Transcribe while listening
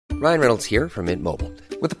Ryan Reynolds here from Mint Mobile.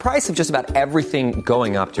 With the price of just about everything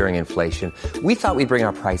going up during inflation, we thought we'd bring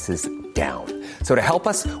our prices down. So to help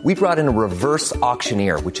us, we brought in a reverse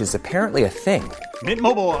auctioneer, which is apparently a thing. Mint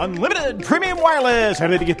Mobile Unlimited Premium Wireless. How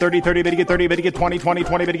to get 30, 30, bit to get 30, bit to get 20, 20,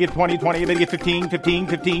 20, bit to get 20, 20, bit to get 15, 15,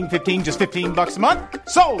 15, 15, just $15 a month?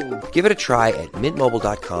 Sold! Give it a try at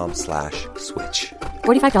mintmobile.com/switch.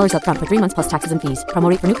 $45 up front for 3 months plus taxes and fees. Promo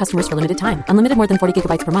rate for new customers for limited time. Unlimited more than 40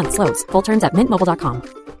 gigabytes per month. Slows full terms at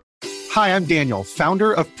mintmobile.com. Hi, I'm Daniel,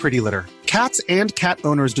 founder of Pretty Litter. Cats and cat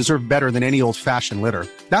owners deserve better than any old-fashioned litter.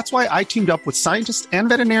 That's why I teamed up with scientists and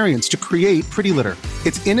veterinarians to create Pretty Litter.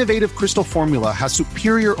 Its innovative crystal formula has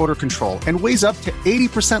superior odor control and weighs up to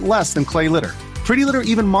 80% less than clay litter. Pretty Litter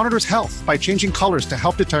even monitors health by changing colors to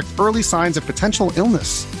help detect early signs of potential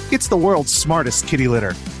illness. It's the world's smartest kitty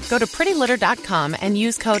litter. Go to prettylitter.com and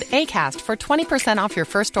use code ACAST for 20% off your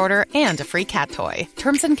first order and a free cat toy.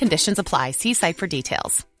 Terms and conditions apply. See site for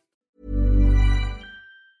details.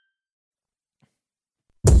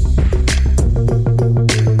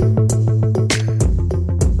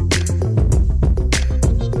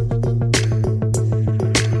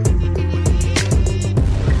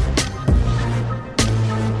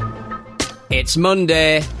 It's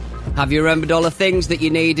Monday. Have you remembered all the things that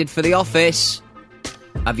you needed for the office?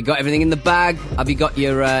 Have you got everything in the bag? Have you got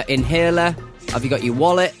your inhaler? Have you got your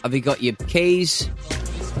wallet? Have you got your keys?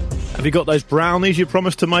 Have you got those brownies you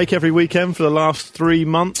promised to make every weekend for the last 3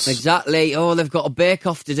 months? Exactly. Oh, they've got a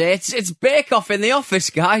bake-off today. It's bake-off in the office,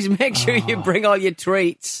 guys. Make sure you bring all your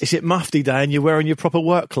treats. Is it mufti day and you're wearing your proper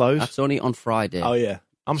work clothes? That's only on Friday. Oh, yeah.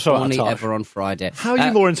 I'm so out of touch. Only ever on Friday. How are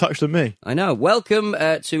you more in touch than me? I know. Welcome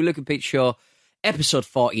to Luke and Pete Show, episode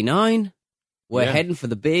 49. We're heading for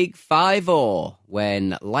the big 5-0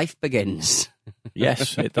 when life begins.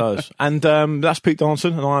 Yes, it does. And that's Pete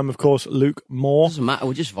Donaldson, and I'm, of course, Luke Moore. Doesn't matter.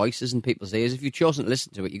 We're just voices in people's ears. If you've chosen to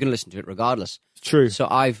listen to it, you're going to listen to it regardless. It's true. So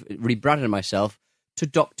I've rebranded myself to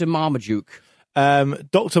Dr. Marmaduke.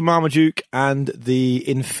 Dr. Marmaduke and the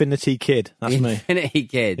Infinity Kid. That's me. Infinity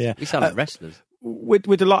Kid. Yeah. We sound like wrestlers. We're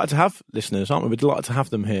delighted to have listeners, aren't we? We're delighted to have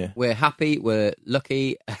them here. We're happy, we're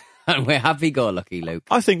lucky, and we're happy-go-lucky, Luke.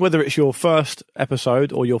 I think whether it's your first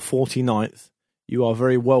episode or your 49th, you are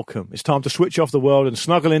very welcome. It's time to switch off the world and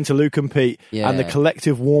snuggle into Luke and Pete and the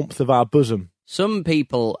collective warmth of our bosom. Some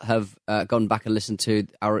people have gone back and listened to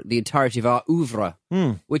the entirety of our oeuvre,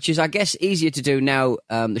 which is, I guess, easier to do now.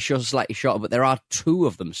 The shows are slightly shorter, but there are 2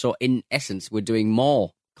 of them. So, in essence, we're doing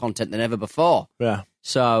more content than ever before. Yeah.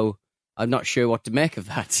 So, I'm not sure what to make of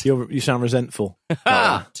that. You sound resentful.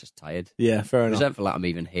 Just tired. Yeah, fair enough. Resentful that I'm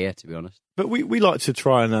even here, to be honest. But we like to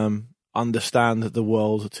try and understand the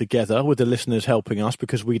world together with the listeners helping us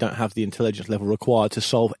because we don't have the intelligence level required to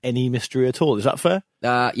solve any mystery at all. Is that fair?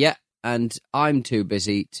 Yeah, and I'm too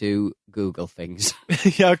busy to Google things.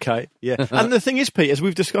 Yeah, okay, yeah. And the thing is, Pete, as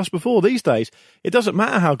we've discussed before, these days, it doesn't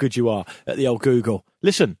matter how good you are at the old Google.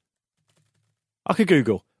 Listen, I could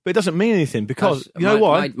Google, but it doesn't mean anything because, you know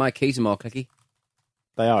why? My keys are more clicky.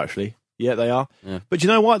 They are, actually. Yeah, they are. Yeah. But you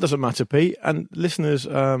know why it doesn't matter, Pete? And listeners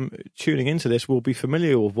tuning into this will be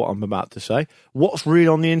familiar with what I'm about to say. What's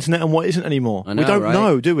real on the internet and what isn't anymore? I know, we don't right?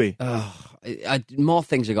 know, do we? More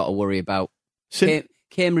things I've got to worry about.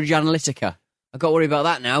 Cambridge Analytica. I've got to worry about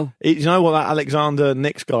that now. You know what that Alexander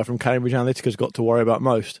Nix guy from Cambridge Analytica's got to worry about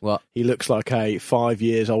most? What? He looks like a 5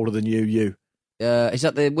 years older than you. Is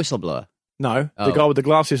that the whistleblower? No, the guy with the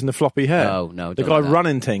glasses and the floppy hair. Oh, no. The guy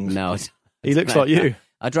running things. No. He looks like you.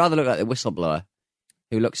 I'd rather look like the whistleblower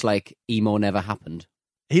who looks like emo never happened.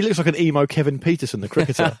 He looks like an emo Kevin Peterson, the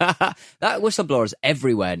cricketer. That whistleblower is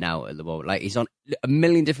everywhere now at the moment. Like, he's on a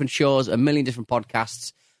million different shows, a million different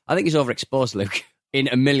podcasts. I think he's overexposed, Luke, in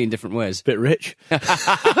a million different ways. Bit rich.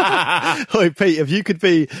 Hi, Pete, if you could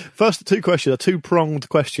be... First, 2 questions, a 2-pronged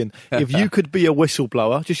question. If you could be a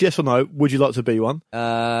whistleblower, just yes or no, would you like to be one?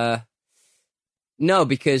 No,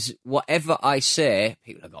 because whatever I say,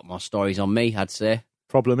 people have got more stories on me, I'd say.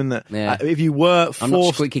 Problem, isn't it? Yeah. If you were forced... I'm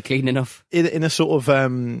not squeaky clean enough. In a sort of,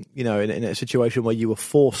 in a situation where you were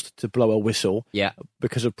forced to blow a whistle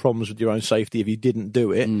because of problems with your own safety, if you didn't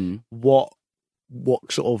do it, what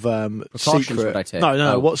sort of precautions secret... would I take?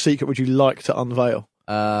 No, what secret would you like to unveil?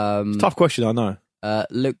 It's a tough question, I know.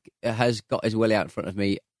 Luke has got his willy out in front of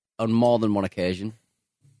me on more than one occasion,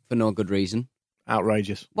 for no good reason.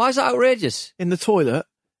 Outrageous. Why is that outrageous? In the toilet?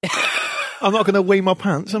 I'm not going to wee my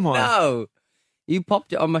pants, am I? No. You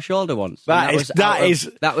popped it on my shoulder once. That was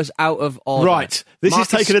out of order. Right. This is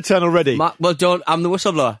taking a turn already. Well, don't. I'm the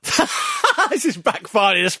whistleblower. This is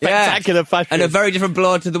backfired in a spectacular fashion. And a very different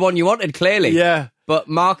blow to the one you wanted, clearly. Yeah. But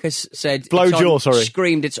Marcus said... Blow jaw, sorry.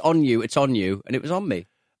 Screamed, it's on you, and it was on me.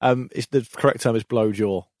 The correct term is blow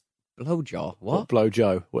jaw. Blowjaw. What? Blow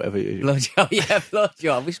Joe, whatever it is. Blowjaw. Yeah,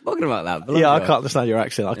 blowjaw. Have we spoken about that? Blowjaw. Yeah, I can't understand your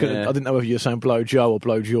accent. I didn't know whether you were saying blow Joe or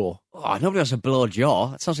blow jaw. Oh, nobody wants a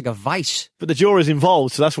blowjaw. That sounds like a vice. But the jaw is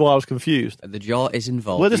involved, so that's why I was confused. The jaw is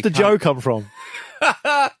involved. Where does the Joe come from?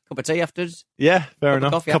 Cup of tea afterwards. Yeah, fair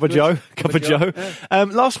enough. Cup of Joe. Cup of Joe. Yeah.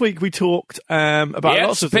 Last week we talked about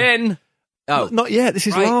lots of spin. Oh, not yet. This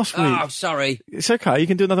is right. last week. Oh, sorry. It's okay. You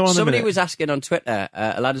can do another one. Somebody in a minute. was asking on Twitter.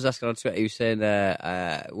 A lad was asking on Twitter. He was saying,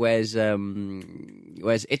 "Where's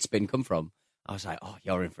It's Been come from?" I was like, "Oh,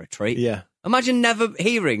 you're in for a treat." Yeah. Imagine never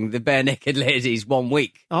hearing the Bare Naked Ladies 1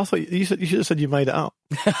 week. I thought you should have said you made it up.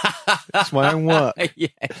 It's my own work. Yes,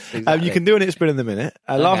 exactly. You can do an It's Been in a minute.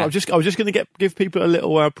 Okay. I was just going to give people a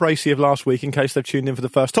little précis of last week in case they've tuned in for the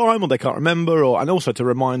first time or they can't remember, and also to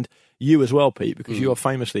remind you as well, Pete, because you are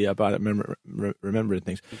famously bad at remembering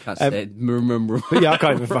things. You can't say it. Remember. But yeah, I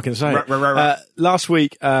can't even fucking say it. Last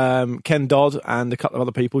week, Ken Dodd and a couple of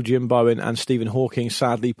other people, Jim Bowen and Stephen Hawking,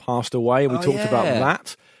 sadly passed away, and we talked about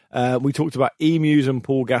that. We talked about emus and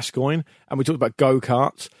Paul Gascoigne, and we talked about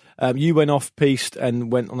go-karts. You went off-piste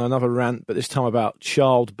and went on another rant, but this time about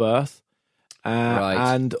childbirth.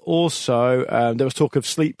 Right. And also, there was talk of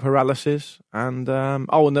sleep paralysis, and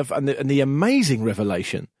the amazing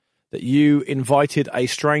revelation that you invited a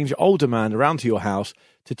strange older man around to your house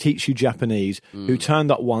to teach you Japanese, who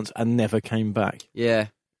turned up once and never came back. Yeah,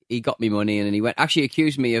 he got me money, and then he actually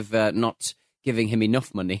accused me of not giving him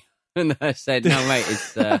enough money. And I said, "No, mate,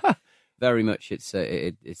 it's very much it's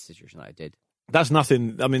a situation that I did." That's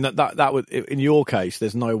nothing. I mean, that would, in your case,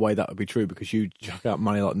 there's no way that would be true because you chuck out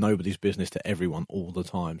money like nobody's business to everyone all the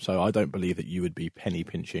time. So I don't believe that you would be penny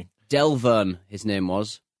pinching. Delvern, his name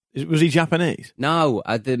was. Was he Japanese? No,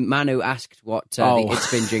 the man who asked what the It's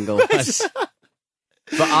Been jingle was.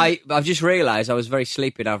 But I've just realised I was very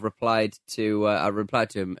sleepy, and I've replied to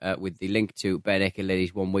him with the link to Bare Naked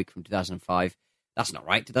Ladies 1 week from 2005. That's not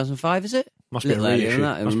right. 2005, is it? Must be a reissue.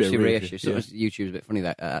 Must be a reissue. So YouTube's a bit funny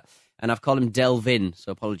that. And I've called him Delvin,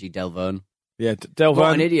 so apology, Delvern. Yeah, Delvern.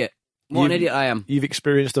 What an idiot. What an idiot I am. You've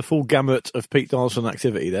experienced a full gamut of Pete Donaldson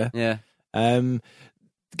activity there. Yeah.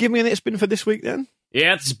 Give me an It's Been for this week then.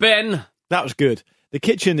 Yeah, it's been. That was good. The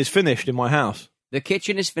kitchen is finished in my house. The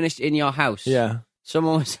kitchen is finished in your house. Yeah.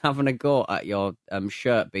 Someone was having a go at your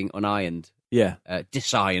shirt being unironed. Yeah.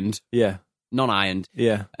 Disironed. Yeah. Non-ironed.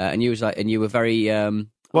 Yeah. And you were very... I'm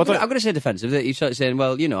going to say defensive. You started saying,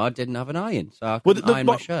 "Well, I didn't have an iron, so I couldn't iron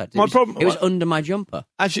my shirt. It was under my jumper."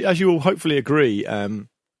 As you will hopefully agree, I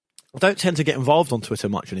don't tend to get involved on Twitter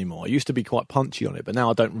much anymore. I used to be quite punchy on it, but now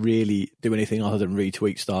I don't really do anything other than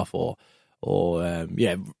retweet stuff or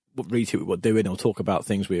retweet what we're doing or talk about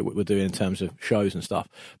things we're doing in terms of shows and stuff.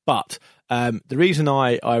 But the reason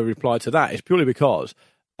I replied to that is purely because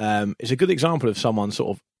it's a good example of someone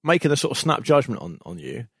sort of making a sort of snap judgment on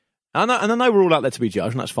you. And I know we're all out there to be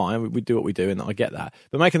judged, and that's fine. We do what we do, and I get that.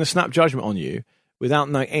 But making a snap judgment on you without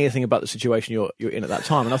knowing anything about the situation you're in at that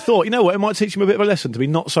time. And I thought, you know what, it might teach me a bit of a lesson to be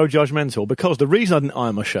not so judgmental, because the reason I didn't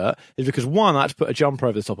iron my shirt is because, one, I had to put a jumper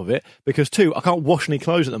over the top of it, because, two, I can't wash any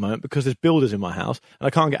clothes at the moment because there's builders in my house, and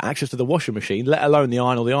I can't get access to the washing machine, let alone the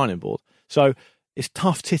iron or the ironing board. So it's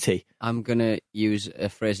tough titty. I'm going to use a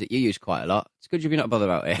phrase that you use quite a lot. It's good you're not bothered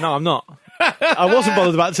about it. No, I'm not. I wasn't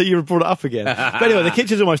bothered about it until you brought it up again. But anyway, the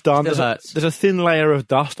kitchen's almost done. There's a thin layer of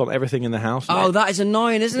dust on everything in the house. Oh, that is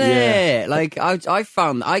annoying, isn't it? Like,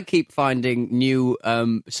 I keep finding new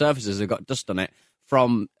surfaces that got dust on it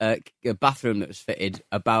from a bathroom that was fitted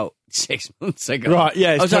about 6 months ago. Right,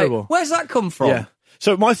 yeah, it's terrible. Like, where's that come from? Yeah.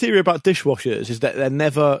 So my theory about dishwashers is that they're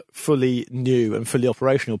never fully new and fully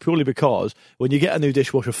operational, purely because when you get a new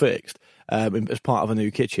dishwasher fixed, as part of a new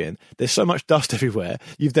kitchen, there's so much dust everywhere,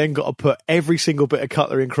 you've then got to put every single bit of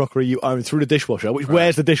cutlery and crockery you own through the dishwasher, which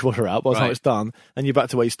wears the dishwasher out by the time it's done, and you're back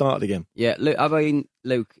to where you started again. Yeah, Luke,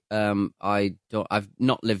 I've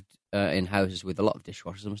not lived in houses with a lot of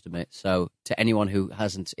dishwashers, I must admit, so to anyone who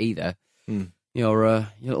hasn't either, your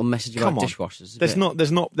little message about dishwashers.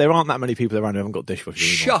 There aren't that many people around who haven't got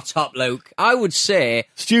dishwashers anymore. Shut up, Luke. I would say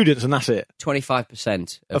students, and that's it.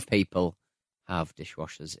 25% of people have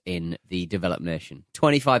dishwashers in the developed nation.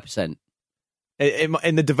 25%.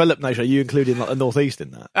 In the developed nation, are you including like the northeast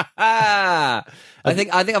in that? I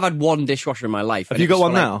think I've had one dishwasher in my life. Have you got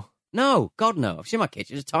one now? No, God no. I've seen my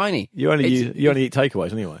kitchen; it's tiny. You only eat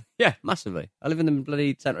takeaways anyway. Yeah, massively. I live in the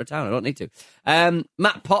bloody centre of town. I don't need to.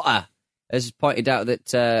 Matt Potter has pointed out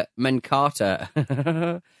that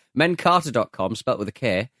mencarter.com, spelt with a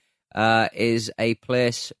K, is a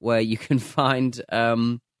place where you can find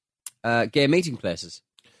gay meeting places.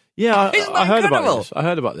 Yeah, I heard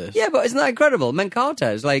about this. Yeah, but isn't that incredible?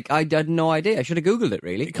 Mencarta is like, I had no idea. I should have Googled it,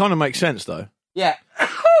 really. It kind of makes sense, though. Yeah.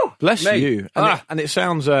 Bless me. you. And it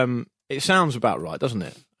sounds about right, doesn't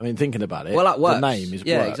it? I mean, thinking about it, Well, that works. the name is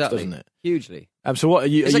works, exactly. doesn't it? Hugely. So what are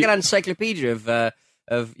you? It's are like you, an encyclopedia of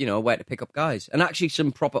where to pick up guys, and actually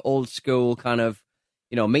some proper old school kind of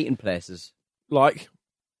meeting places. like.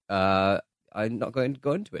 I'm not going to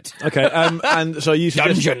go into it. Okay, and so are you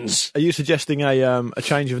Dungeons. Are you suggesting a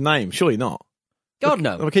change of name? Surely not. God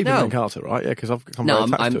no. We're keeping no. it in Carter, right? Yeah, because I've become very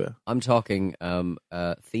attached to it. I'm talking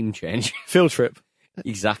theme change. Field trip.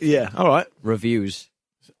 Exactly. Yeah. All right. Reviews.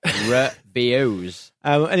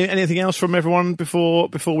 Anything else from everyone before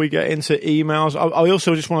we get into emails? I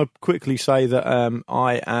also just want to quickly say that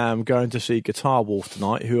I am going to see Guitar Wolf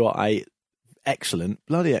tonight, who are a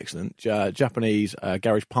bloody excellent Japanese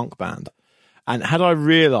garage punk band. And had I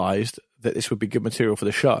realised that this would be good material for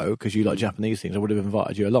the show, because you like Japanese things, I would have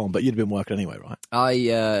invited you along. But you'd have been working anyway, right?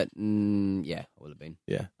 I would have been.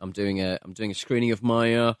 Yeah. I'm doing a screening of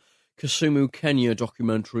my Kasumu Kenya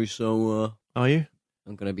documentary. So are you?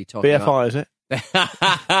 I'm going to be talking BFI, is it?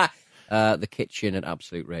 The kitchen at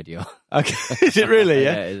Absolute Radio. Okay, is it really?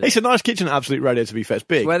 Yeah, Yeah, it's a nice kitchen at Absolute Radio. To be fair, it's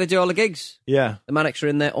big. It's where they do all the gigs. Yeah, The Manics are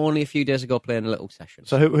in there only a few days ago playing a little session.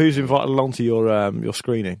 So who's invited along to your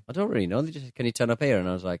screening? I don't really know. They just said, "Can you turn up here?" And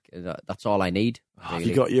I was like, "That's all I need."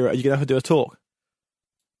 Really. Are you going to have to do a talk?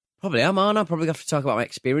 Probably am, aren't I? Probably have to talk about my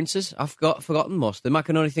experiences. I've forgotten most of them. I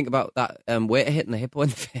can only think about that waiter hitting the hippo in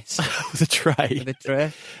the face. With a tray. With a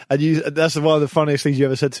tray. And that's one of the funniest things you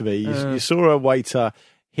ever said to me. You saw a waiter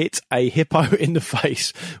hit a hippo in the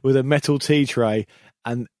face with a metal tea tray,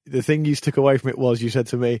 and the thing you took away from it was you said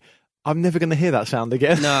to me, "I'm never going to hear that sound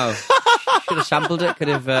again." No. Should have sampled it. Could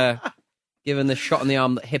have given the shot in the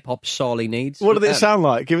arm that hip-hop sorely needs. What did it sound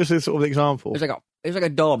like? Give us a sort of example. It was like a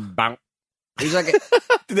door bang. It was like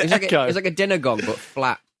it's like a dinner gong, but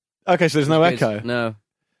flat. Okay, so there's no echo. No.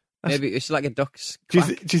 Maybe it's like a duck's Do you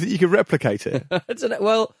quack. think you could replicate it? I don't know.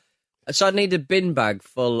 Well, so I'd need a bin bag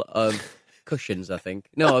full of cushions, I think.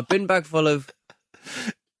 No, a bin bag full of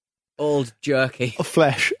old jerky. Of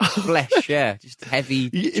flesh. Flesh, yeah. Just heavy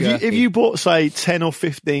jerky. If you bought, say, 10 or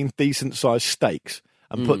 15 decent-sized steaks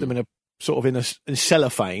and put them in in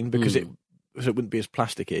cellophane because it wouldn't be as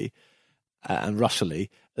plasticky and rustly,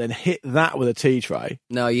 then hit that with a tea tray.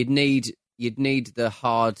 No, you'd need the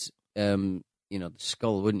hard, the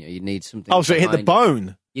skull, wouldn't you? You'd need something. Oh, so it hit the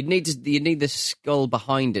bone. You'd need the skull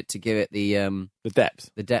behind it to give it the depth.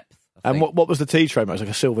 The depth. And what was the tea tray? It was like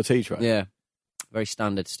a silver tea tray. Yeah, very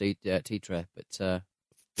standard tea tray. But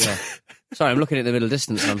yeah, sorry, I'm looking at the middle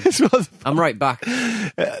distance. I'm right back. So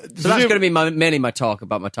that's going to be mainly my talk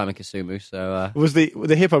about my time in Kasumu. So was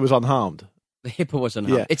the hippo was unharmed? The hippo was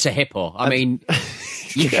unharmed. Yeah. It's a hippo. I mean,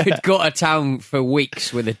 you could go to town for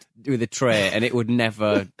weeks with a tray, and it would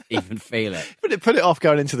never even feel it. But it put it off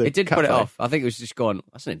going into the. It did cafe. put it off. I think it was just going.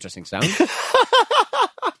 That's an interesting sound.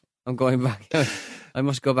 I'm going back. I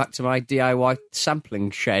must go back to my DIY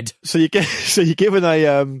sampling shed. So you're given a.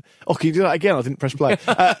 Oh, can you do that again? I didn't press play.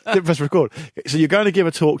 Didn't press record. So you're going to give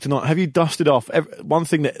a talk tonight. Have you dusted off one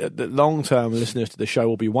thing that long-term listeners to the show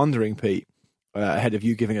will be wondering, Pete? Ahead of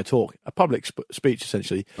you giving a talk, a public speech,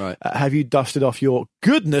 essentially. Right. Have you dusted off your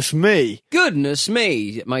goodness me? Goodness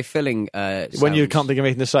me, my filling. When you can't think of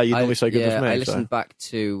anything to say, you normally say goodness me. I listened back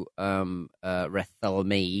to Wrestle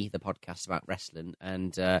Me, the podcast about wrestling,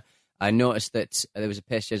 and I noticed that there was a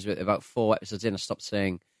passage with about 4 episodes in. I stopped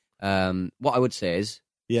saying what I would say is.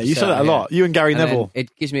 Yeah, you say that a lot. You and Gary Neville.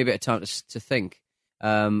 It gives me a bit of time to think.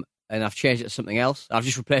 And I've changed it to something else. I've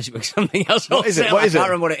just replaced it with something else. What is it? I can't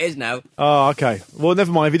remember what it is now. Oh, okay. Well,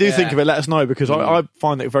 never mind. If you do think of it, let us know, because I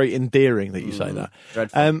find it very endearing that you say that.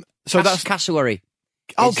 Dreadful. So that's cassowary.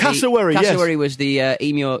 Oh, cassowary. Yes. Cassowary was the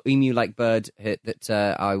emu-like bird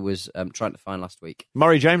that I was trying to find last week.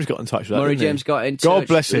 Murray James got in touch with that. Murray James got in touch. God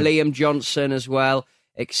bless him. Liam Johnson as well.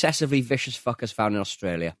 Excessively vicious fuckers found in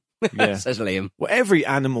Australia. Yeah. Says Liam. Well, every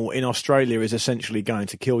animal in Australia is essentially going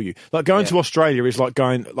to kill you. Like going to Australia is like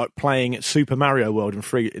playing Super Mario World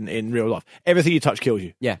in real life. Everything you touch kills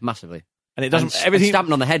you. Yeah, massively. And it doesn't. And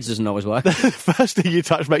stamping on the heads doesn't always work. The first thing you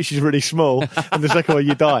touch makes you really small, and the second one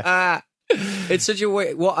you die. It's such a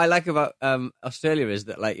way. What I like about Australia is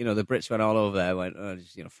that, like, the Brits went all over there, went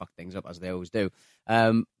just fuck things up as they always do.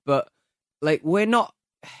 But like we're not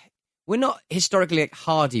historically like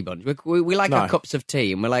hardy bunch. We like our cups of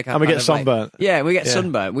tea, and we like our we get sunburnt. We get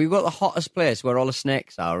sunburnt. We've got the hottest place where all the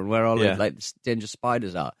snakes are and where all the dangerous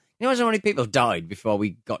spiders are. You know how many people died before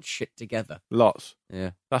we got shit together? Lots.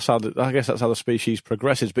 Yeah. I guess that's how the species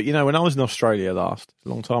progresses. But when I was in Australia last, a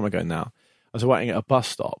long time ago now, I was waiting at a bus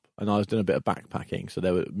stop and I was doing a bit of backpacking. So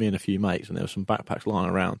there were me and a few mates, and there were some backpacks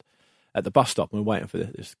lying around at the bus stop, and we were waiting for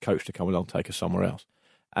this coach to come along, take us somewhere else.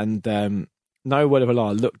 And no word of a lie,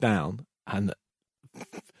 I looked down and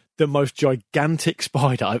the most gigantic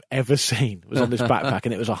spider I've ever seen was on this backpack,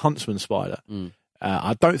 and it was a huntsman spider.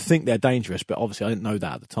 I don't think they're dangerous, but obviously I didn't know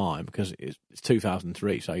that at the time because it's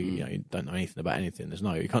 2003, so you don't know anything about anything.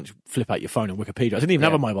 You can't just flip out your phone on Wikipedia. I didn't even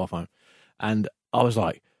have a mobile phone, and I was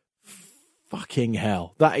like, "Fucking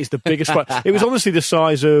hell, that is the biggest spider." It was honestly the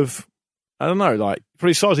size of, I don't know, like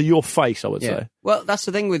probably the size of your face, I would say. Well, that's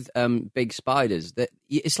the thing with big spiders. That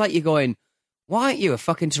it's like you're going, "Why aren't you a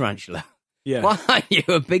fucking tarantula? Yeah. Why aren't you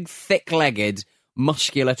a big, thick-legged,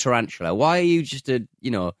 muscular tarantula? Why are you just a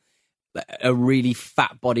really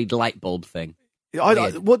fat-bodied light bulb thing?"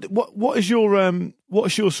 What is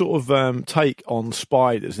your sort of take on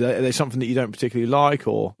spiders? Are they something that you don't particularly like,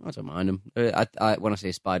 or I don't mind them. When I say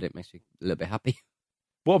a spider, it makes me a little bit happy.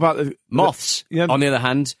 What about the moths? On the other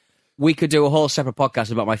hand, we could do a whole separate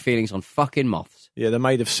podcast about my feelings on fucking moths. Yeah, they're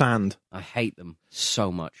made of sand. I hate them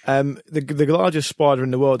so much. The largest spider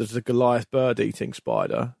in the world is the Goliath bird-eating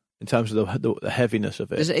spider. In terms of the heaviness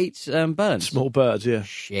of it. Does it eat birds? Small birds, yeah.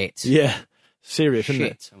 Shit. Yeah. Serious, isn't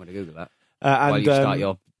it? I'm going to Google that and while you start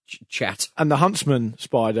your chat. And the huntsman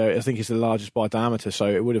spider, I think, is the largest by diameter, so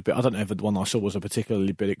it would have been, I don't know if the one I saw was a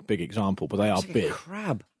particularly big example, but they are big. A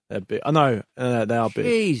crab. They're big. I know, they are big.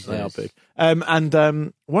 Jesus. They are big.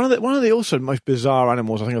 One of the also most bizarre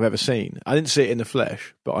animals I think I've ever seen. I didn't see it in the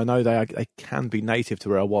flesh, but I know they can be native to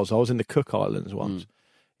where I was. I was in the Cook Islands once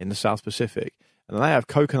in the South Pacific. And they have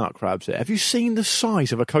coconut crabs there. Have you seen the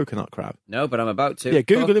size of a coconut crab? No, but I'm about to. Yeah,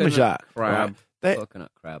 Google image that. Crab. Right.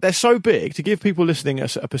 Coconut crab. They're so big, to give people listening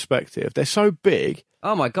a perspective, they're so big.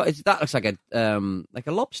 Oh my God, that looks like a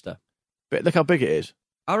lobster. But look how big it is.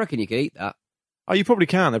 I reckon you could eat that. Oh, you probably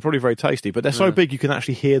can. They're probably very tasty, but they're so big you can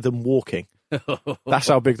actually hear them walking. That's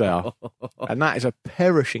how big they are. And that is a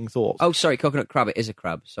perishing thought. Oh, sorry, coconut crab. It is a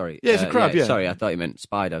crab. Sorry. Yeah, it's a crab, yeah. Sorry, I thought you meant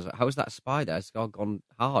spider. I was like, how is that a spider? It's all gone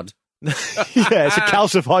hard. Yeah, it's a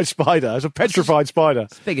calcified spider. It's a petrified spider.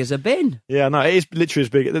 It's big as a bin. Yeah, no, it is literally as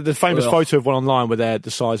big. The famous photo of one online where they're the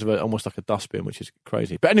size of almost like a dustbin, which is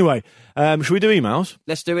crazy. But anyway, should we do emails?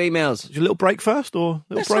 Let's do emails. Is a little break first, or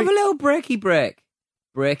let's have a little breaky break.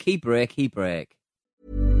 Breaky break.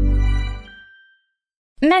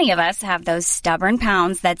 Many of us have those stubborn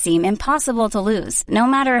pounds that seem impossible to lose, no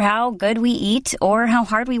matter how good we eat or how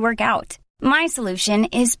hard we work out. My solution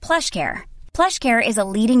is PlushCare. PlushCare is a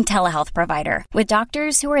leading telehealth provider with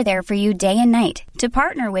doctors who are there for you day and night to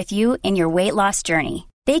partner with you in your weight loss journey.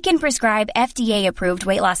 They can prescribe FDA-approved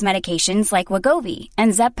weight loss medications like Wegovy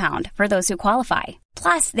and Zepbound for those who qualify.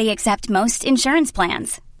 Plus, they accept most insurance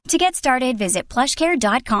plans. To get started, visit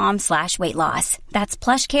plushcare.com/weightloss. That's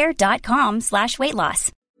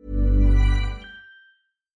plushcare.com/weightloss.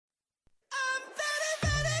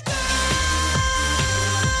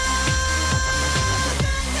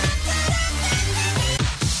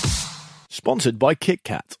 Sponsored by Kit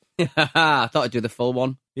Kat. I thought I'd do the full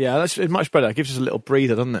one. Yeah, that's much better. It gives us a little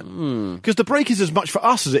breather, doesn't it? Because the break is as much for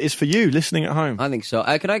us as it is for you listening at home. I think so.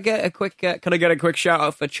 Can I get a quick shout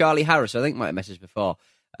out for Charlie Harris? I think I might have messaged before.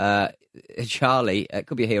 Charlie, it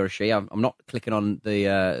could be a he or a she. I'm not clicking on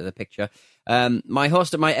the picture. My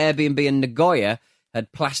host at my Airbnb in Nagoya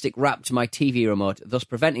had plastic wrapped my TV remote, thus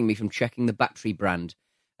preventing me from checking the battery brand.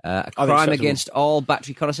 A crime against all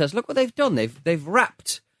battery connoisseurs. Look what they've done. They've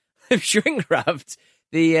shrink wrapped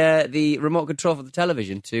the remote control for the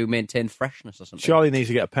television to maintain freshness or something. Charlie needs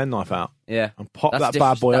to get a penknife out. Yeah. And pop that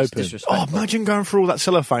bad boy open. Oh, imagine going through all that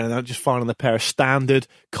cellophane and then just finding a pair of standard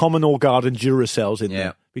common or garden Duracells in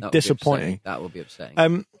there. It'd be disappointing. That would be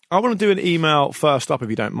upsetting. I want to do an email first up, if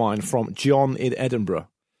you don't mind, from John in Edinburgh.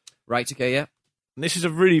 Right, okay, yeah. And this is a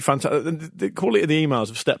really fantastic... The quality of the emails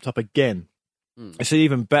have stepped up again. It's an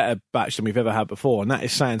even better batch than we've ever had before, and that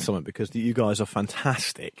is saying something because you guys are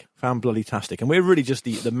fantastic, fan-bloody-tastic, and we're really just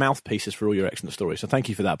the mouthpieces for all your excellent stories, so thank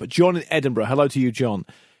you for that. But John in Edinburgh, hello to you, John.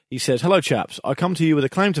 He says, hello, chaps. I come to you with a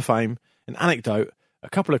claim to fame, an anecdote, a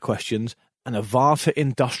couple of questions, and a Varta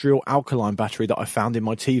industrial alkaline battery that I found in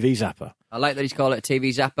my TV zapper. I like that he's called it a TV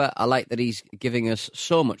zapper. I like that he's giving us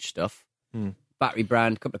so much stuff. Battery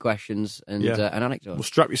brand, couple of questions, and an anecdote. Well,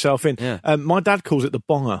 strap yourself in. Yeah. My dad calls it the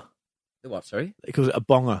bonger. The what, sorry? He calls it a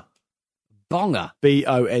bonger. Bonger?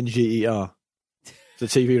 B-O-N-G-E-R.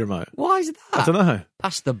 It's a TV remote. Why is that? I don't know.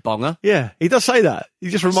 Past the bonger? Yeah, he does say that.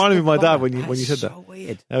 He just reminded me of my dad when you said that. So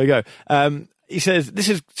weird. There we go. He says,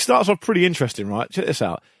 starts off pretty interesting, right? Check this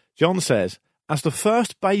out. John says, as the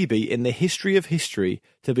first baby in the history of history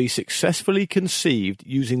to be successfully conceived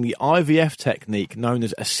using the IVF technique known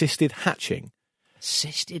as assisted hatching,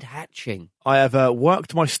 Assisted hatching. I have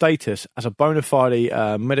worked my status as a bona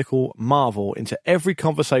fide medical marvel into every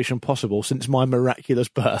conversation possible since my miraculous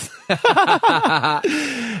birth.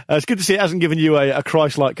 It's good to see it hasn't given you a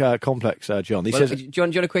Christ-like complex, John. He says, do you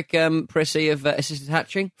want a quick précis of assisted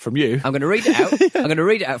hatching? From you? I'm going to read it out. I'm going to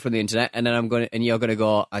read it out from the internet, and then you're going to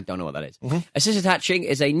go, I don't know what that is. Mm-hmm. Assisted hatching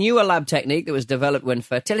is a newer lab technique that was developed when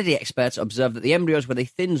fertility experts observed that the embryos with a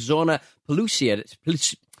thin zona pellucida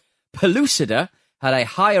had a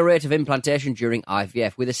higher rate of implantation during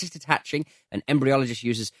IVF. With assisted hatching, an embryologist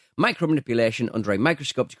uses micromanipulation under a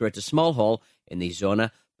microscope to create a small hole in the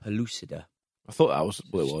zona pellucida. I thought that was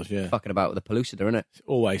what it was, yeah. Fucking about with the pellucida, isn't it?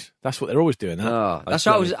 Always. That's what they're always doing, that. Oh, that's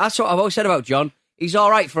what I've always said about John. He's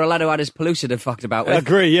all right for a lad who had his pellucida fucked about with. I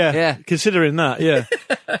agree, yeah. Yeah. Considering that, yeah.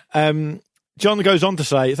 John goes on to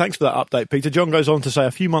say, thanks for that update, Peter. John goes on to say,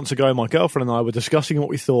 a few months ago, my girlfriend and I were discussing what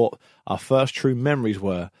we thought our first true memories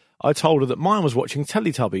were. I told her that mine was watching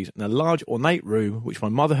Teletubbies in a large ornate room, which my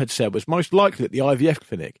mother had said was most likely at the IVF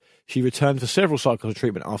clinic. She returned for several cycles of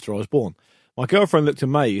treatment after I was born. My girlfriend looked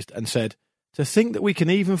amazed and said, to think that we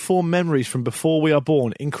can even form memories from before we are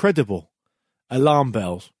born, incredible. Alarm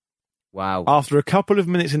bells. Wow. After a couple of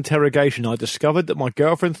minutes interrogation, I discovered that my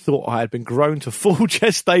girlfriend thought I had been grown to full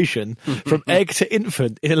gestation from egg to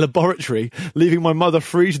infant in a laboratory, leaving my mother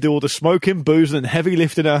free to do all the smoking, boozing and heavy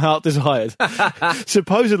lifting her heart desired.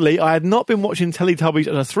 Supposedly, I had not been watching Teletubbies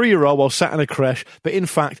as a 3-year-old while sat in a creche, but in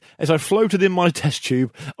fact, as I floated in my test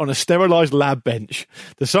tube on a sterilised lab bench.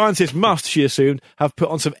 The scientists must, she assumed, have put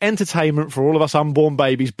on some entertainment for all of us unborn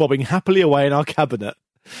babies bobbing happily away in our cabinet.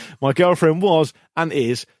 My girlfriend was, and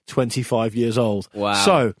is, 25 years old. Wow.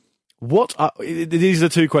 So, these are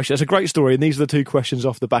the two questions. It's a great story, and these are the two questions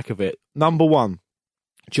off the back of it. Number one,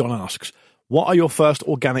 John asks, what are your first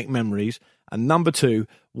organic memories? And number two,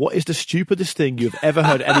 what is the stupidest thing you've ever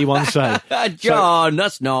heard anyone say? John,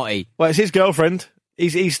 that's naughty. Well, it's his girlfriend.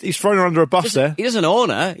 He's thrown her under a bus there. He doesn't own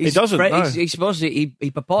her. He doesn't, no. He's supposed to, he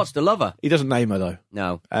purports to love her. He doesn't name her, though.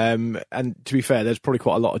 No. And to be fair, there's probably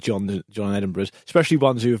quite a lot of John and Edinburghs, especially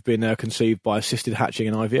ones who have been conceived by assisted hatching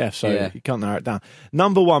and IVF, so you can't narrow it down.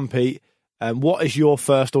 Number one, Pete, what is your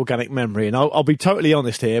first organic memory? And I'll be totally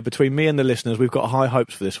honest here, between me and the listeners, we've got high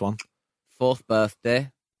hopes for this one. 4th birthday,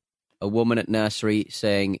 a woman at nursery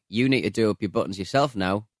saying, you need to do up your buttons yourself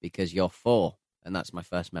now because you're 4. And that's my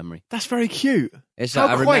first memory. That's very cute.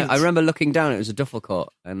 I remember looking down, it was a duffel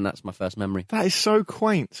coat, and that's my first memory. That is so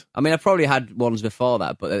quaint. I mean, I probably had ones before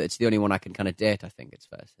that, but it's the only one I can kind of date, I think, it's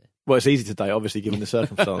fair to say. Well, it's easy to date, obviously, given the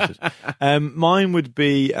circumstances. Mine would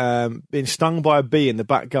be being stung by a bee in the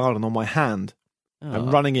back garden on my hand,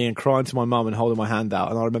 and running in and crying to my mum and holding my hand out.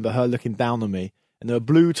 And I remember her looking down on me, and there were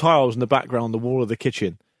blue tiles in the background on the wall of the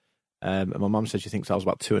kitchen. And my mum said she thinks I was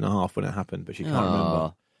about 2.5 when it happened, but she can't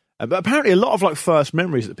remember. But apparently a lot of first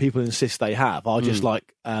memories that people insist they have are just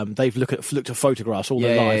they've looked at photographs all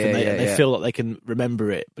their life and they feel that they can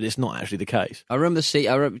remember it, but it's not actually the case. I remember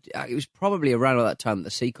it was probably around that time that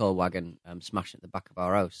the Seacole wagon smashed at the back of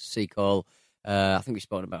our house. Seacole, I think we've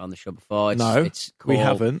spoken about it on the show before. It's coal. We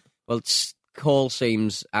haven't. Well, coal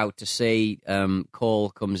seems out to sea.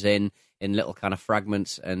 Coal comes in little kind of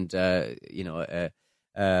fragments, and a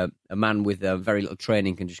man with very little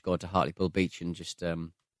training can just go to Hartlepool Beach and just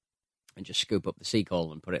scoop up the sea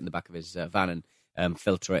coal and put it in the back of his van and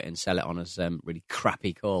filter it and sell it on as really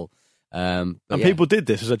crappy coal. People did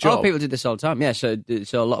this as a job. Oh, people did this all the time, yeah. So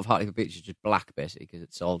a lot of Hartlepool Beach is just black, basically, because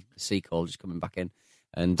it's all the sea coal just coming back in.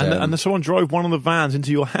 And someone drove one of the vans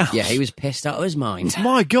into your house. Yeah, he was pissed out of his mind.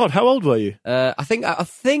 My God, how old were you? I think I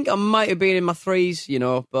might have been in my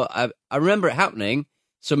 3s, but I remember it happening.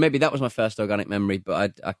 So maybe that was my first organic memory.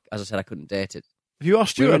 But I, as I said, I couldn't date it. Have you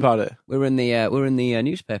asked Stuart about it? We were in the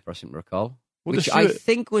newspaper, I seem to recall, which I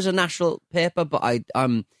think was a national paper, but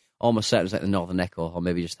I'm almost certain it was like the Northern Echo or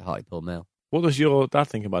maybe just the Hartlepool Mail. What does your dad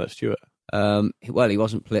think about it, Stuart? Well, he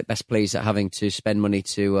wasn't best pleased at having to spend money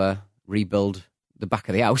to rebuild the back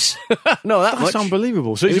of the house. No, that's much.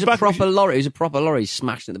 Unbelievable. So it was a proper lorry. It was a proper lorry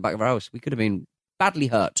smashed at the back of our house. We could have been badly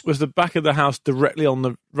hurt. Was the back of the house directly on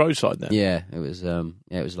the roadside then? Yeah, it was.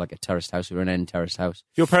 It was like a terraced house. We were in an end terraced house.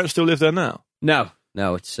 Your parents still live there now? No,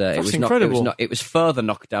 it's it was incredible. It was further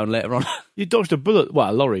knocked down later on. You dodged a bullet.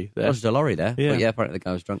 Well, a lorry there. Dodged a lorry there. Yeah. But yeah, apparently the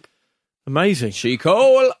guy was drunk. Amazing.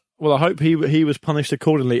 Seacole. Well, I hope he was punished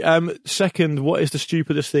accordingly. Second, what is the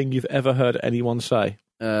stupidest thing you've ever heard anyone say?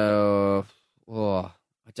 I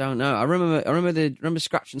don't know. I remember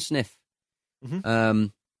scratch and sniff.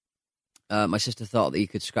 Mm-hmm. My sister thought that you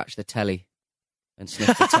could scratch the telly and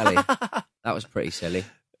sniff the telly. That was pretty silly.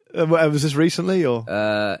 Was this recently, or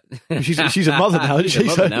she's a mother now, isn't she?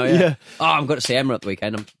 She's a mother now, yeah. Oh, I'm going to see Emma at the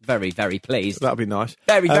weekend. I'm very, very pleased. That'd be nice.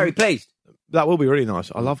 Very, very pleased. That will be really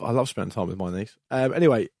nice. I love spending time with my niece.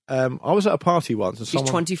 Anyway, I was at a party once, and She's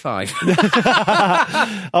 25.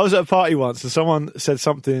 I was at a party once, and someone said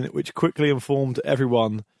something which quickly informed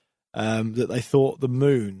everyone that they thought the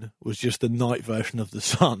moon was just the night version of the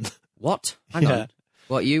sun. What? Hang on.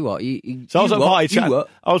 What? So I was at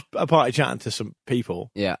a party chatting to some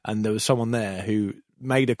people. Yeah. And there was someone there who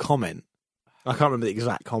made a comment. I can't remember the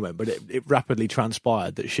exact comment, but it rapidly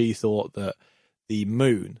transpired that she thought that the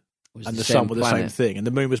moon and the sun were the same thing, and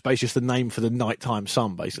the moon was basically just the name for the nighttime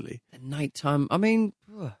sun, basically. The nighttime. I mean,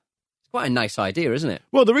 it's quite a nice idea, isn't it?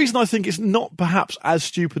 Well, the reason I think it's not perhaps as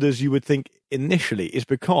stupid as you would think initially is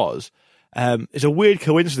because it's a weird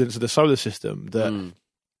coincidence of the solar system that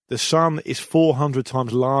the sun is 400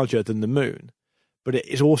 times larger than the moon, but it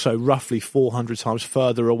is also roughly 400 times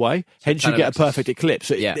further away. Hence, you get a perfect eclipse.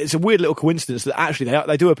 So it's a weird little coincidence that actually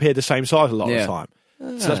they do appear the same size a lot of the time.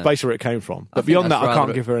 So that's basically where it came from. But beyond that, I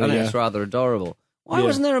can't give her any... I think it's rather adorable. Why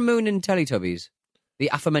wasn't there a moon in Teletubbies? The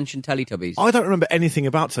aforementioned Teletubbies. I don't remember anything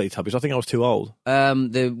about Teletubbies. I think I was too old.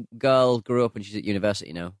 The girl grew up and she's at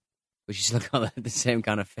university now. But she's still got the same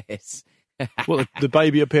kind of face. Well, the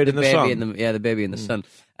baby appeared in the sun. The baby in the sun.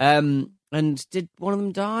 And did one of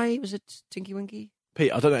them die? Was it Tinky Winky?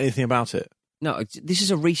 Pete, I don't know anything about it. No, this is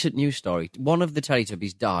a recent news story. One of the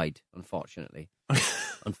Teletubbies died, unfortunately.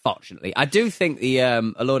 Unfortunately, I do think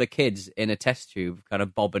a load of kids in a test tube kind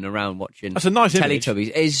of bobbing around watching That's a nice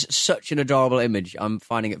Teletubbies image. Is such an adorable image. I'm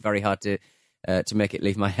finding it very hard to make it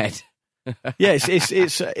leave my head. Yeah,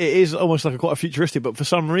 it is almost like quite a futuristic, but for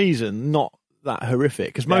some reason not that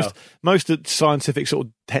horrific. Because most of scientific sort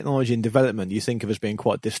of technology and development you think of as being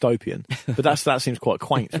quite dystopian, but that seems quite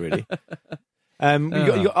quaint, really. And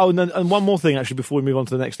one more thing actually before we move on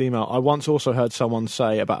to the next email. I once also heard someone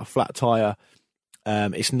say about a flat tyre.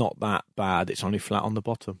 It's not that bad. It's only flat on the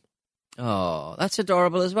bottom. Oh, that's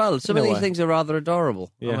adorable as well. Some of these things are rather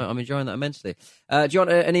adorable. Yeah. I'm enjoying that immensely. Do you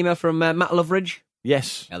want an email from Matt Loveridge?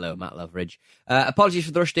 Yes. Hello, Matt Loveridge. Apologies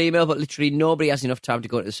for the rushed email, but literally nobody has enough time to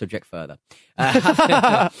go into the subject further.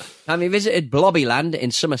 Having visited Blobbyland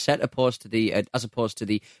in Somerset, as opposed to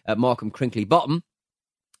the Morecambe Crinkly Bottom,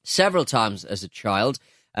 several times as a child.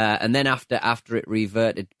 And then after it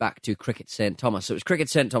reverted back to Cricket St Thomas. So it was Cricket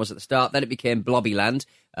St Thomas at the start, then it became Blobbyland,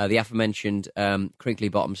 the aforementioned Crinkly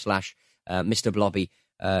Bottom / Mr. Blobby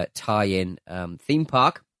tie-in theme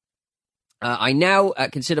park. I now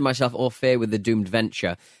consider myself au fait with the doomed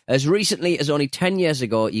venture. As recently as only 10 years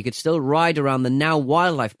ago, you could still ride around the now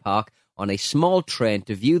wildlife park on a small train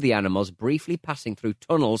to view the animals briefly passing through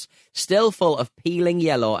tunnels still full of peeling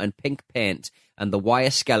yellow and pink paint and the wire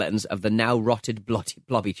skeletons of the now rotted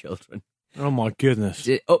blobby children. Oh, my goodness.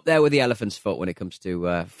 Up there with the elephant's foot when it comes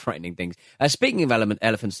to frightening things. Speaking of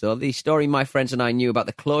elephants, though, the story my friends and I knew about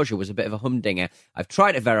the closure was a bit of a humdinger. I've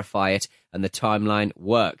tried to verify it, and the timeline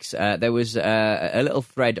works. There was a little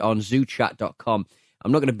thread on zoochat.com.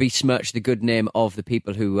 I'm not going to besmirch the good name of the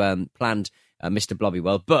people who planned Mr.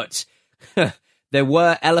 Blobbywell, but there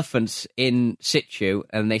were elephants in situ,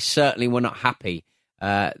 and they certainly were not happy.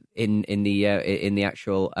 In the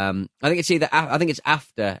actual, I think it's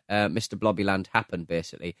after Mr. Blobbyland happened.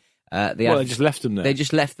 Basically, they just left them there. They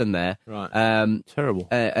just left them there. Right. Terrible.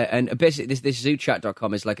 And basically, this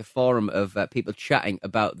zoochat.com is like a forum of people chatting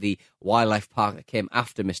about the wildlife park that came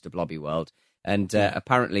after Mr. Blobby World. And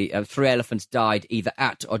apparently, 3 elephants died either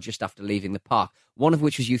at or just after leaving the park. One of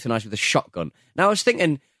which was euthanized with a shotgun. Now, I was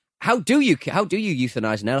thinking, how do you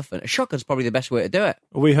euthanize an elephant? A shotgun's probably the best way to do it.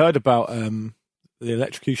 We heard about the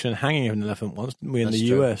electrocution and hanging of an elephant once, didn't we, in the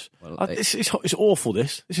US? Well, it's awful,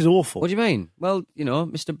 this. This is awful. What do you mean? Well,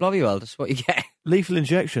 Mr. Blobbywell, that's what you get. Lethal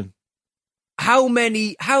injection. How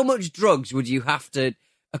much drugs would you have to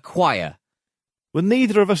acquire? Well,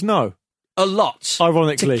 neither of us know. A lot.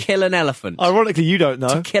 Ironically. To kill an elephant. Ironically, you don't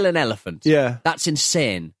know. To kill an elephant. Yeah. That's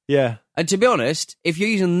insane. Yeah. And to be honest, if you're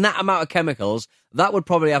using that amount of chemicals, that would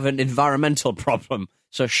probably have an environmental problem.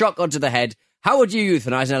 So shotgun to the head. How would you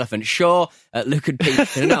euthanize an elephant? Sure, at Luke and Pete.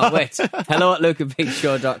 No, wait. Hello at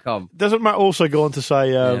lukeandpeteshow.com. Doesn't Matt also go on to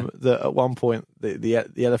say that at one point the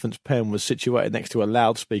elephant's pen was situated next to a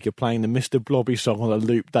loudspeaker playing the Mr. Blobby song on a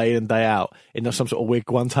loop day in and day out in some sort of weird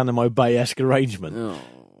Guantanamo Bay-esque arrangement? Oh,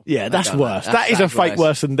 yeah, that's worse. That is a fate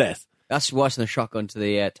worse than death. That's worse than a shotgun to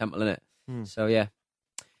the temple, isn't it? So, yeah.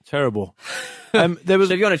 Terrible. So if you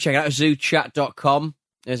want to check it out, zoochat.com.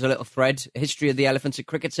 There's a little thread, history of the elephants at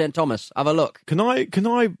Cricket St Thomas. Have a look. Can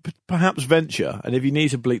I perhaps venture, and if you need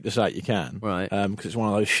to bleep this out, you can, right? Because it's one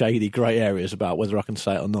of those shady grey areas about whether I can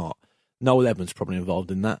say it or not. Noel Edmonds probably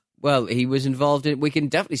involved in that. Well, he was involved in... We can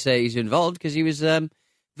definitely say he's involved because he was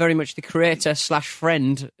very much the creator /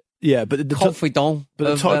 friend, Yeah, but the confidant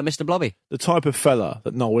of Mr. Blobby. The type of fella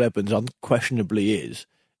that Noel Edmonds unquestionably is,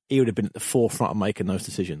 he would have been at the forefront of making those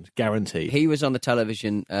decisions, guaranteed. He was on the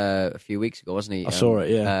television a few weeks ago, wasn't he? I saw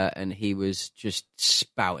it, yeah. And he was just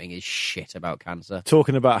spouting his shit about cancer.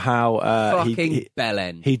 Talking about how Fucking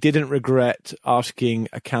bellend. He didn't regret asking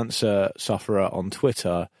a cancer sufferer on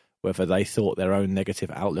Twitter whether they thought their own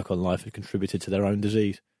negative outlook on life had contributed to their own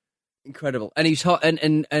disease. Incredible. And he's hot,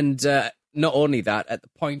 and not only that, at the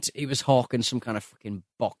point he was hawking some kind of fucking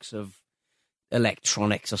box of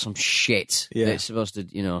electronics or some shit. Yeah. That's supposed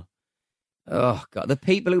to, oh God, the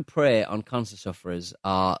people who prey on cancer sufferers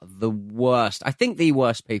are the worst. I think the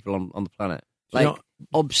worst people on the planet.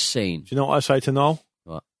 Obscene. Do you know what I say to Noel?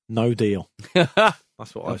 What? No deal.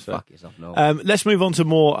 That's what I say. Fuck yourself, Noel. Let's move on to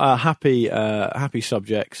more happy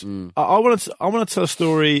subjects. I want to tell a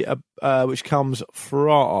story which comes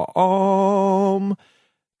from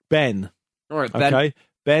Ben. All right, Ben. Okay,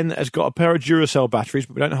 Ben has got a pair of Duracell batteries,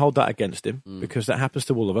 but we don't hold that against him because that happens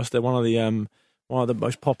to all of us. They're one of the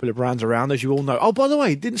most popular brands around, as you all know. Oh, by the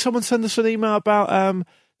way, didn't someone send us an email about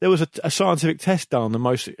there was a scientific test done on the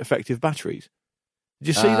most effective batteries? Did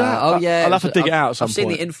you see that? Oh, yeah. I'll have to dig it out at some I've seen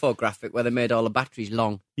point. the infographic where they made all the batteries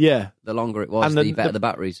long. Yeah. The longer it was, the better the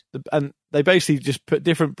batteries. And they basically just put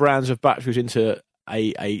different brands of batteries into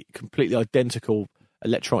a completely identical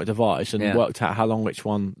electronic device and worked out how long which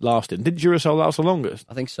one lasted. Did Duracell last the longest?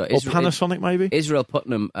 I think so. Or Panasonic, maybe? Israel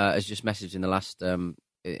Putnam has just messaged in the last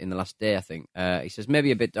day, I think. He says, maybe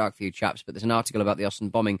a bit dark for you chaps, but there's an article about the Austin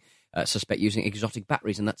bombing suspect using exotic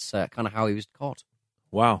batteries, and that's kind of how he was caught.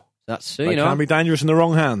 Wow. That's They can be dangerous in the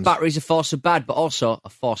wrong hands. Batteries are force for bad, but also a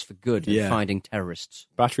force for good in finding terrorists.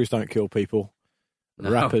 Batteries don't kill people.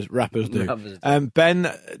 No. Rappers do. Ben,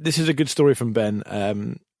 this is a good story from Ben,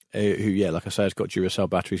 who, like I say, has got Duracell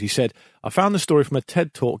batteries. He said, I found the story from a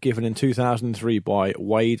TED Talk given in 2003 by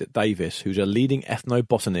Wade Davis, who's a leading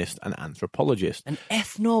ethnobotanist and anthropologist. An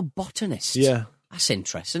ethnobotanist? Yeah. That's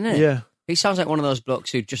interesting, isn't it? Yeah. He sounds like one of those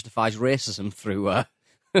blokes who justifies racism through...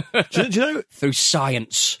 do you know through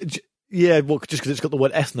science? Yeah, well, just because it's got the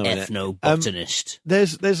word ethno in it. Ethnobotanist.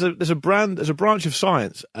 There's a branch of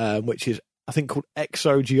science which is, I think, called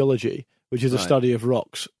exogeology, which is the study of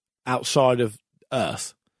rocks outside of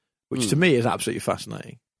Earth, which to me is absolutely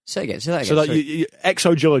fascinating. Say that again. So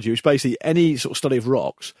exogeology, which is basically any sort of study of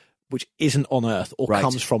rocks which isn't on Earth or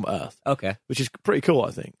comes from Earth. Okay, which is pretty cool,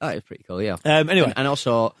 I think. That is pretty cool. Yeah. Anyway, and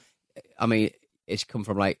also, I mean, it's come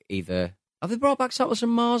from either. Have they brought back settlers from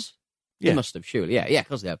Mars? Yeah. They must have, surely. Yeah, of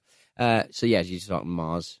course they have. So, yeah, you're talking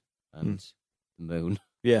Mars and the Moon.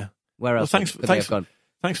 Yeah. Where else thanks for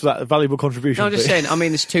that valuable contribution. No, I'm just saying, I mean,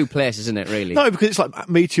 there's two places, isn't it, really? No, because it's like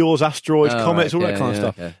meteors, asteroids, comets, all that kind of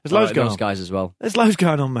stuff. Okay. There's loads going those on. guys as well. There's loads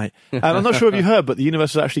going on, mate. I'm not sure if you heard, but the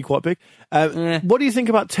universe is actually quite big. What do you think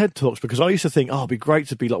about TED Talks? Because I used to think, it'd be great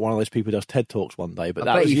to be like one of those people who does TED Talks one day, but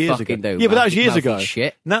that was years ago. Yeah, but that was years ago.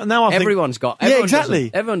 Shit. Now I think... Everyone's got...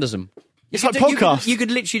 Everyone does them. It's like podcasts. You could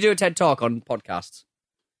literally do a TED Talk on podcasts.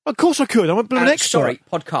 Of course I could. I'm an expert. Sorry,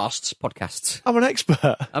 podcasts. I'm an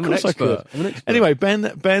expert. I'm an expert. Anyway, Ben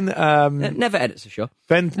never edits a show.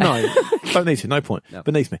 Ben, no, don't need to. No point. No.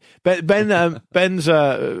 Beneath me. Ben's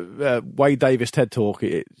Wade Davis TED Talk.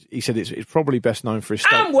 He said it's probably best known for his.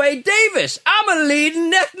 I'm Wade Davis. I'm a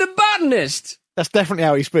leading ethnobotanist. That's definitely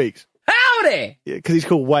how he speaks. Howdy. Because he's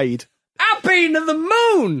called Wade. I've been to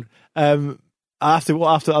the moon. I'll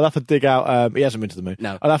have to dig out. He hasn't been to the moon.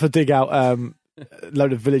 No. I'll have to dig out a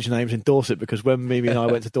load of village names in Dorset, because when Mimi and I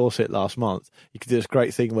went to Dorset last month, you could do this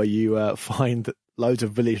great thing where you find loads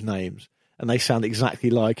of village names and they sound exactly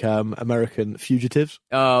like American fugitives.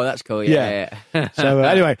 Oh, that's cool. Yeah. So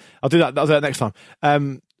anyway, I'll do that next time.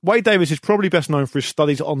 Wade Davis is probably best known for his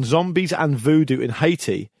studies on zombies and voodoo in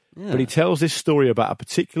Haiti, but he tells this story about a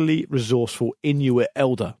particularly resourceful Inuit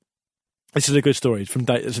elder. This is a good story from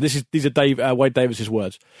Dave. So these are Wade Davis's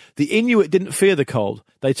words. The Inuit didn't fear the cold;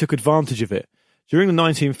 they took advantage of it. During the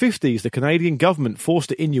 1950s, the Canadian government forced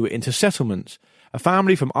the Inuit into settlements. A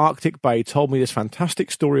family from Arctic Bay told me this fantastic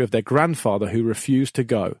story of their grandfather who refused to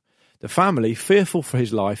go. The family, fearful for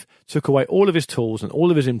his life, took away all of his tools and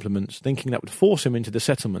all of his implements, thinking that would force him into the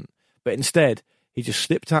settlement. But instead, he just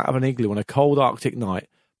slipped out of an igloo on a cold Arctic night,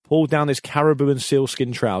 pulled down his caribou and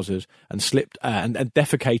sealskin trousers, and slipped and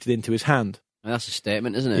defecated into his hand. That's a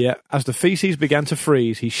statement, isn't it? Yeah. As the feces began to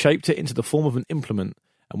freeze, he shaped it into the form of an implement,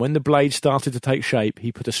 and when the blade started to take shape,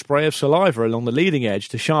 he put a spray of saliva along the leading edge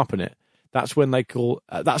to sharpen it. That's when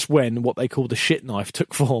what they call the shit knife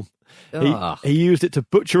took form. He used it to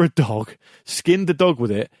butcher a dog, skinned the dog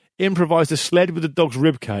with it, improvised a sled with the dog's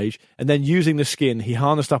rib cage, and then using the skin, he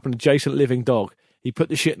harnessed up an adjacent living dog. He put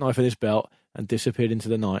the shit knife in his belt and disappeared into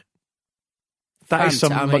the night. That is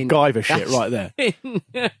some MacGyver shit right there.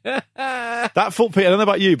 That fall, Peter, I don't know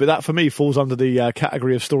about you, but that for me falls under the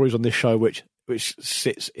category of stories on this show which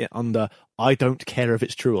sits under I don't care if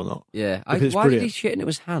it's true or not. Yeah. Why did he shit into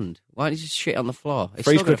his hand? Why did he just shit on the floor? It's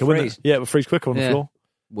freeze quicker, wouldn't it? Yeah, it would freeze quicker on the floor.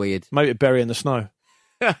 Weird. Maybe it'd bury in the snow.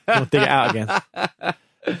 Dig it out again.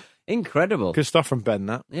 Incredible. Good stuff from Ben,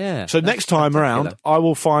 that. Yeah. So next time around, I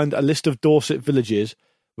will find a list of Dorset villages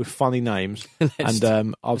with funny names,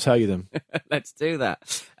 and I'll tell you them. Let's do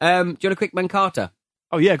that. Do you want a quick Mankata?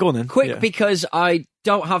 Oh, yeah, go on then. Quick, because I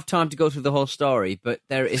don't have time to go through the whole story, but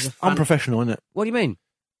there is a unprofessional, isn't it? What do you mean?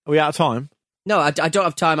 Are we out of time? No, I don't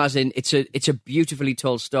have time, as in it's a beautifully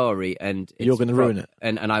told story, and you're going to ruin it.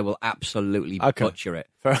 And I will absolutely butcher it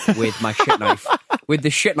with my shit knife. With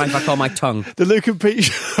the shit knife I call my tongue. The Luke and Pete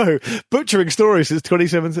Show, butchering stories since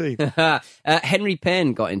 2017. Henry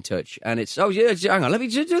Payne got in touch, and it's, hang on, let me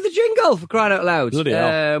do the jingle, for crying out loud.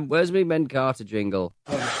 Where's me Ben Carter jingle?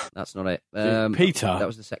 That's not it. Peter. That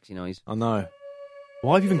was the sexy noise. I know.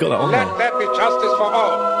 Why have you even got that on there? Let there be justice for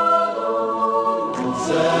all.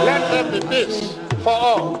 Let there be peace for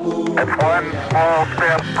all. It's one small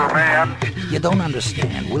step for man. You don't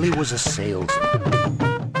understand. Willie was a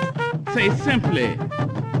salesman. Say simply,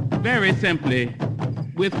 very simply,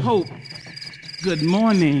 with hope, good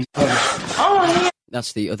morning.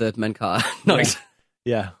 That's the other Men Carter noise.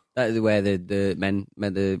 Yeah. That is where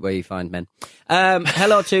where you find men.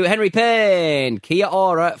 Hello to Henry Payne, Kia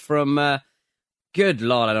ora from... good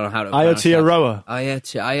Lord, I don't know how to pronounce that. Aotearoa.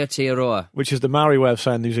 Aotearoa. Which is the Maori way of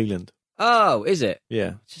saying New Zealand. Oh, is it?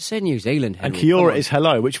 Yeah. Just say New Zealand, Henry. And Kia ora is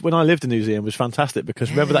hello, which when I lived in New Zealand was fantastic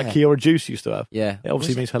because remember that Kia ora juice you used to have? Yeah. It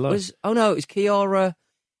obviously means hello. No, it's Kia ora.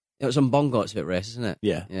 It was on Bongo, it's a bit racist, isn't it?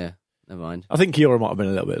 Yeah. Yeah. Never mind. I think Kia ora might have been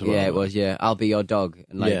a little bit as well. Yeah, it was, yeah. I'll be your dog.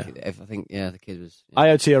 And the kid was... Yeah.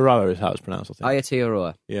 Aotearoa is how it's pronounced, I think.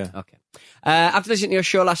 Aotearoa. Yeah. Okay. After listening to your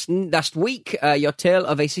show last week, your tale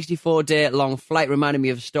of a 64-day-long flight reminded me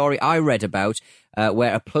of a story I read about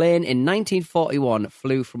where a plane in 1941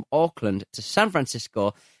 flew from Auckland to San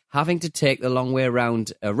Francisco, having to take the long way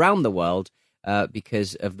around the world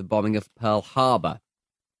because of the bombing of Pearl Harbor.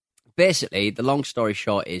 Basically, the long story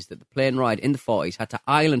short is that the plane ride in the 40s had to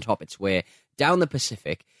island hop its way down the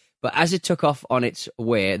Pacific, but as it took off on its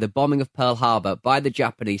way, the bombing of Pearl Harbor by the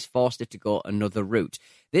Japanese forced it to go another route.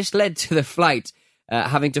 This led to the flight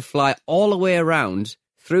having to fly all the way around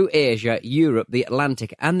through Asia, Europe, the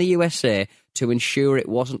Atlantic, and the USA to ensure it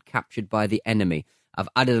wasn't captured by the enemy. I've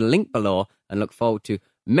added a link below and look forward to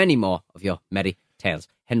many more of your merry tales.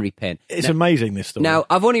 Henry Payne. It's amazing, this story. Now,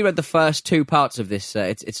 I've only read the first two parts of this.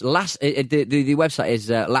 The website is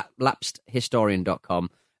lapsedhistorian.com,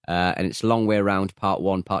 and it's Long Way Around, Part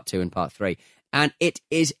 1, Part 2, and Part 3. And it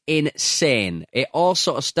is insane. It all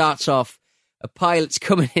sort of starts off, a pilot's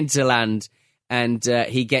coming into land, and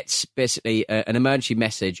he gets basically an emergency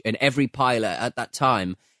message, and every pilot at that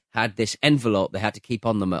time had this envelope they had to keep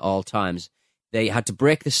on them at all times. They had to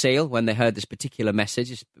break the seal when they heard this particular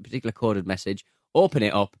message, this particular coded message, open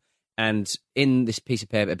it up, and in this piece of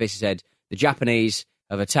paper, it basically said, the Japanese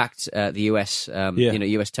have attacked the US,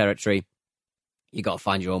 US territory. You got to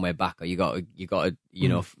find your own way back, or you got to,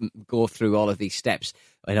 go through all of these steps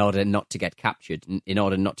in order not to get captured. In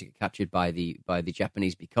order not to get captured by the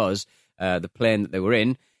Japanese, because the plane that they were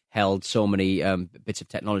in held so many bits of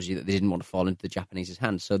technology that they didn't want to fall into the Japanese's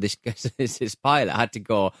hands. So this pilot had to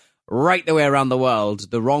go right the way around the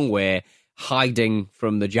world, the wrong way, hiding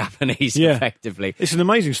from the Japanese, effectively. It's an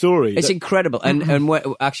amazing story. It's incredible. And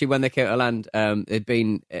actually, when they came to land, they'd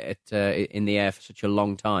been in the air for such a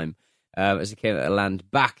long time. As they came to land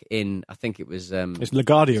back in, I think it was... it's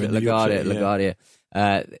LaGuardia. LaGuardia.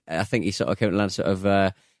 I think he sort of came to land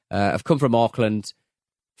I've come from Auckland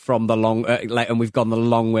from the long... and we've gone the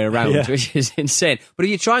long way around, which is insane. But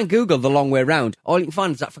if you try and Google the long way around, all you can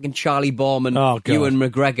find is that fucking Charlie Borman, Ewan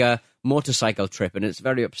McGregor motorcycle trip, and it's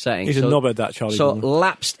very upsetting. He's a knobhead, that Charlie. So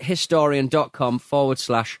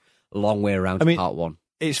lapsedhistorian.com/long way around part 1.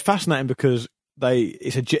 It's fascinating because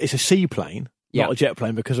it's a seaplane, not a jet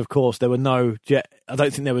plane, because of course there were no jet. I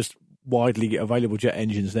don't think there was widely available jet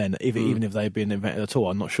engines then, even if they'd been invented at all.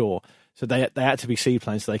 I'm not sure. So they had to be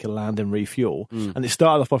seaplanes so they could land and refuel. And it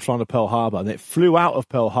started off by flying to Pearl Harbor, and it flew out of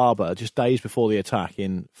Pearl Harbor just days before the attack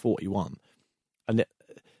in 1941. And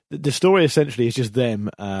the story essentially is just them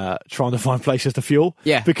trying to find places to fuel.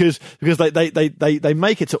 Yeah, because they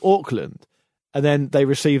make it to Auckland, and then they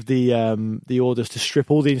receive the orders to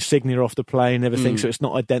strip all the insignia off the plane and everything, so it's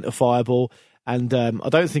not identifiable. And I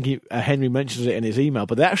don't think Henry mentions it in his email,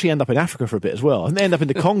 but they actually end up in Africa for a bit as well, and they end up in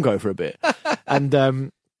the Congo for a bit, and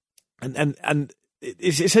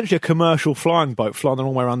it's essentially a commercial flying boat flying the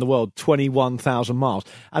wrong way around the world, 21,000 miles.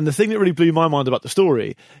 And the thing that really blew my mind about the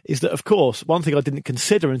story is that, of course, one thing I didn't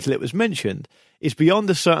consider until it was mentioned is beyond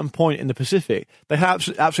a certain point in the Pacific, they have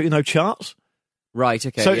absolutely no charts. Right,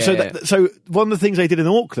 okay. So one of the things they did in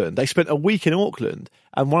Auckland, they spent a week in Auckland,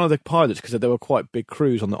 and one of the pilots, because there were quite big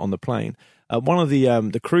crews on the plane, one of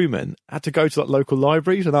the crewmen had to go to local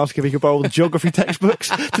libraries and ask if he could borrow the geography textbooks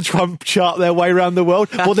to try and chart their way around the world.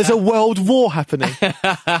 Well, there's a world war happening,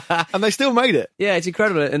 and they still made it. Yeah, it's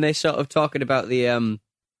incredible. And they sort of talking about the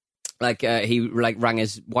he rang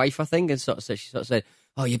his wife, I think, and she said,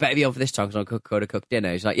 "Oh, you better be over this time because I'm going to cook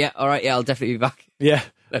dinner." He's like, "Yeah, all right, yeah, I'll definitely be back." Yeah.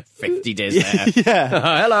 50 days later.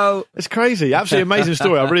 Yeah. Hello. It's crazy. Absolutely amazing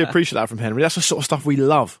story. I really appreciate that from Henry. That's the sort of stuff we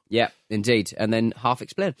love. Yeah, indeed. And then half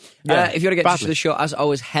explain. Yeah, if you want to get in touch with the show, as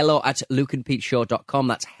always, hello@lukeandpeteshow.com.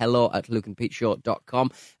 That's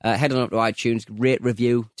hello@lukeandpeteshow.com. Head on up to iTunes, rate,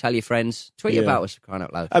 review, tell your friends, tweet about us, for crying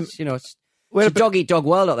out loud. It's a dog-eat-dog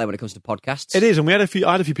world out there when it comes to podcasts. It is, and I had a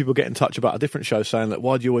few people get in touch about a different show saying that,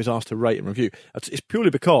 why do you always ask to rate and review? It's purely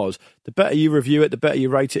because the better you review it, the better you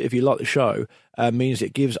rate it if you like the show, means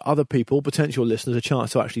it gives other people, potential listeners, a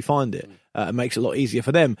chance to actually find it. It makes it a lot easier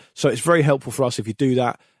for them. So it's very helpful for us if you do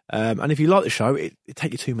that. And if you like the show, it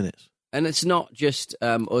take you 2 minutes. And it's not just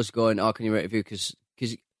us going, oh, can you rate a review?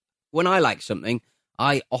 Because when I like something,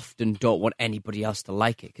 I often don't want anybody else to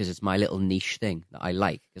like it because it's my little niche thing that I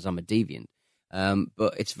like because I'm a deviant.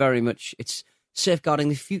 But it's very much safeguarding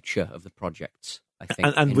the future of the projects, I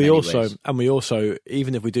think. And we also,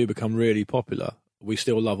 even if we do become really popular, we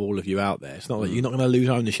still love all of you out there. It's not like you're not going to lose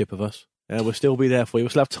ownership of us. We'll still be there for you.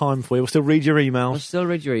 We'll still have time for you. We'll still read your emails.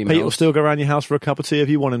 Pete will still go around your house for a cup of tea if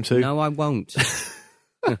you want him to. No, I won't.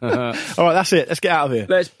 All right, that's it. Let's get out of here.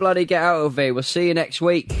 Let's bloody get out of here. We'll see you next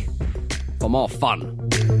week for more fun.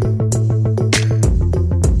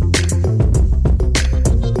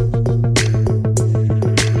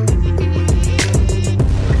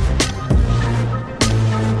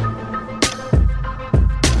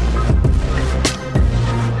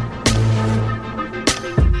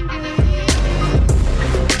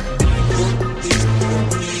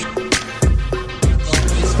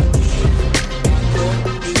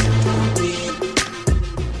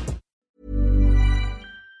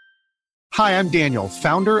 Hi, I'm Daniel,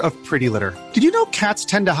 founder of Pretty Litter. Did you know cats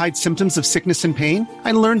tend to hide symptoms of sickness and pain?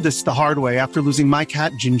 I learned this the hard way after losing my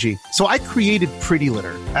cat, Gingy. So I created Pretty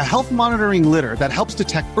Litter, a health monitoring litter that helps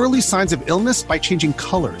detect early signs of illness by changing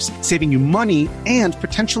colors, saving you money and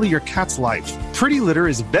potentially your cat's life. Pretty Litter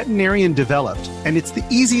is veterinarian developed, and it's the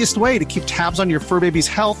easiest way to keep tabs on your fur baby's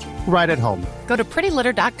health right at home. Go to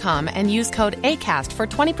prettylitter.com and use code ACAST for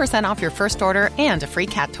 20% off your first order and a free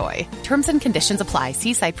cat toy. Terms and conditions apply.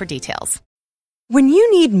 See site for details. When you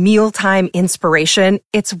need mealtime inspiration,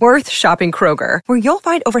 it's worth shopping Kroger, where you'll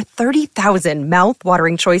find over 30,000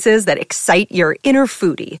 mouth-watering choices that excite your inner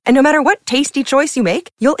foodie. And no matter what tasty choice you make,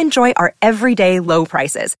 you'll enjoy our everyday low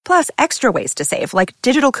prices, plus extra ways to save, like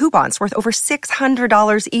digital coupons worth over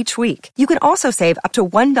 $600 each week. You can also save up to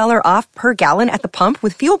 $1 off per gallon at the pump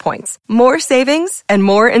with fuel points. More savings and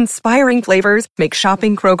more inspiring flavors make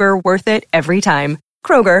shopping Kroger worth it every time.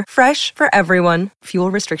 Kroger, fresh for everyone.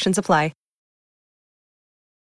 Fuel restrictions apply.